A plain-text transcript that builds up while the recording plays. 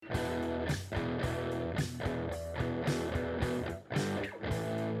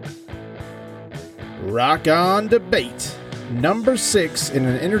Rock On Debate, number 6 in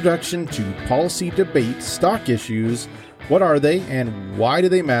an introduction to policy debate stock issues. What are they and why do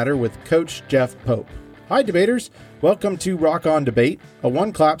they matter, with Coach Jeff Pope. Hi, debaters. Welcome to Rock On Debate, a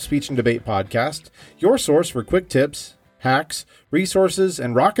one-clap speech and debate podcast, your source for quick tips, hacks, resources,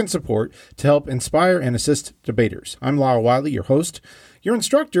 and rockin' support to help inspire and assist debaters. I'm Lyle Wiley, your host. Your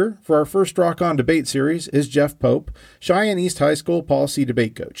instructor for our first Rock On Debate series is Jeff Pope, Cheyenne East High School policy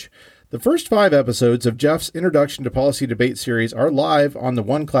debate coach. The first 5 episodes of Jeff's Introduction to Policy Debate series are live on the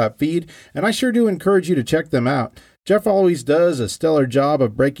One Clap feed, and I sure do encourage you to check them out. Jeff always does a stellar job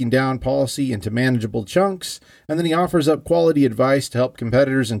of breaking down policy into manageable chunks, and then he offers up quality advice to help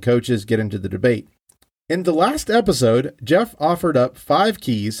competitors and coaches get into the debate. In the last episode, Jeff offered up 5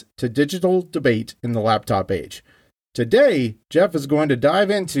 keys to digital debate in the laptop age. Today, Jeff is going to dive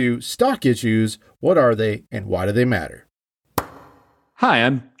into stock issues. What are they and why do they matter? Hi,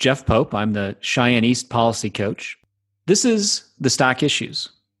 I'm Jeff Pope. I'm the Cheyenne East policy coach. This is the stock issues.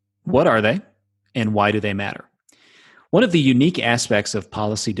 What are they and why do they matter? One of the unique aspects of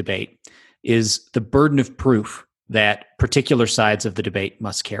policy debate is the burden of proof that particular sides of the debate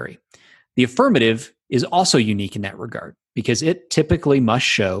must carry. The affirmative is also unique in that regard because it typically must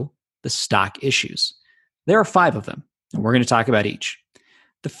show the stock issues. There are 5 of them, and we're going to talk about each.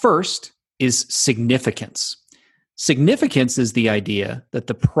 The first is significance. Significance is the idea that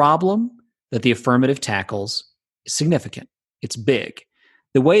the problem that the affirmative tackles is significant. It's big.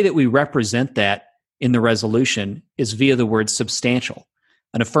 The way that we represent that in the resolution is via the word substantial.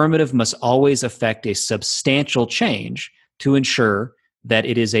 An affirmative must always affect a substantial change to ensure that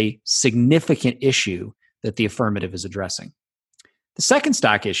it is a significant issue that the affirmative is addressing. The second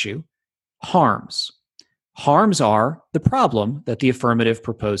stock issue, harms. Harms are the problem that the affirmative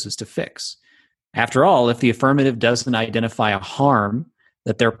proposes to fix. After all, if the affirmative doesn't identify a harm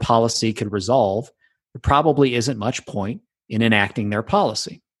that their policy could resolve, there probably isn't much point in enacting their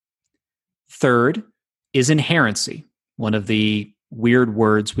policy. Third is inherency, one of the weird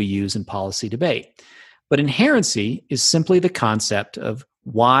words we use in policy debate. But inherency is simply the concept of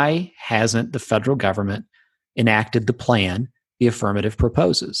why hasn't the federal government enacted the plan the affirmative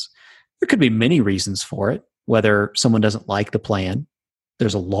proposes. There could be many reasons for it, whether someone doesn't like the plan,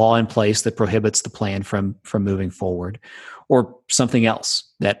 there's a law in place that prohibits the plan from moving forward, or something else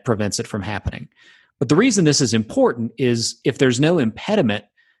that prevents it from happening. But the reason this is important is if there's no impediment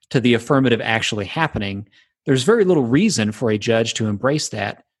to the affirmative actually happening, there's very little reason for a judge to embrace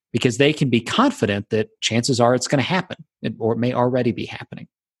that because they can be confident that chances are it's going to happen, or it may already be happening.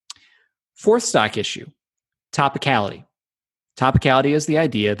 Fourth stock issue, topicality. Topicality is the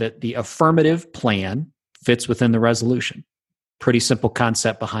idea that the affirmative plan fits within the resolution. Pretty simple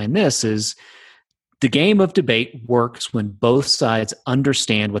concept behind this is the game of debate works when both sides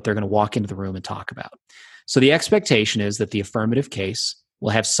understand what they're going to walk into the room and talk about. So the expectation is that the affirmative case will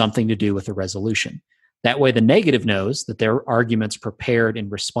have something to do with the resolution. That way the negative knows that their arguments prepared in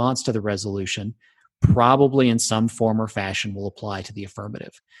response to the resolution probably in some form or fashion will apply to the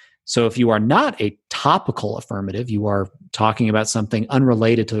affirmative. So if you are not a topical affirmative, you are talking about something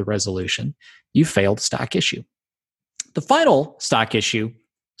unrelated to the resolution, you failed the stock issue. The final stock issue,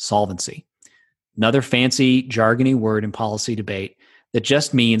 solvency. Another fancy, jargony word in policy debate that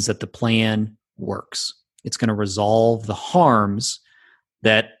just means that the plan works. It's going to resolve the harms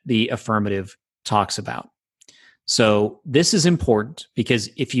that the affirmative talks about. So this is important because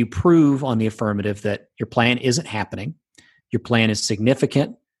if you prove on the affirmative that your plan isn't happening, your plan is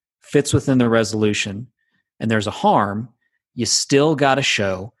significant, fits within the resolution, and there's a harm, you still got to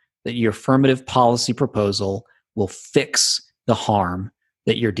show that your affirmative policy proposal will fix the harm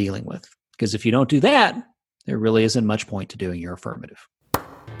that you're dealing with. Because if you don't do that, there really isn't much point to doing your affirmative.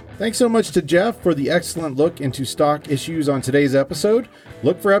 Thanks so much to Jeff for the excellent look into stock issues on today's episode.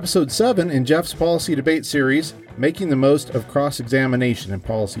 Look for episode 7 in Jeff's policy debate series, Making the Most of Cross-Examination in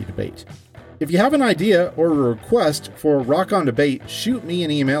Policy Debate. If you have an idea or a request for Rock On Debate, shoot me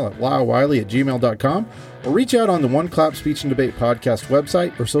an email at lylewiley@gmail.com or reach out on the One Clap Speech and Debate podcast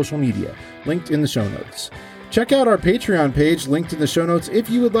website or social media, linked in the show notes. Check out our Patreon page, linked in the show notes, if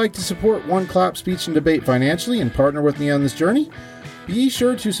you would like to support One Clap Speech and Debate financially and partner with me on this journey. Be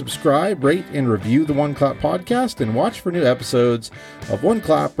sure to subscribe, rate, and review the One Clap podcast and watch for new episodes of One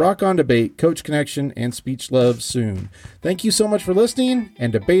Clap, Rock On Debate, Coach Connection, and Speech Love soon. Thank you so much for listening,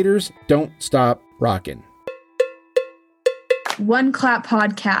 and debaters, don't stop rocking. One Clap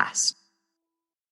Podcast.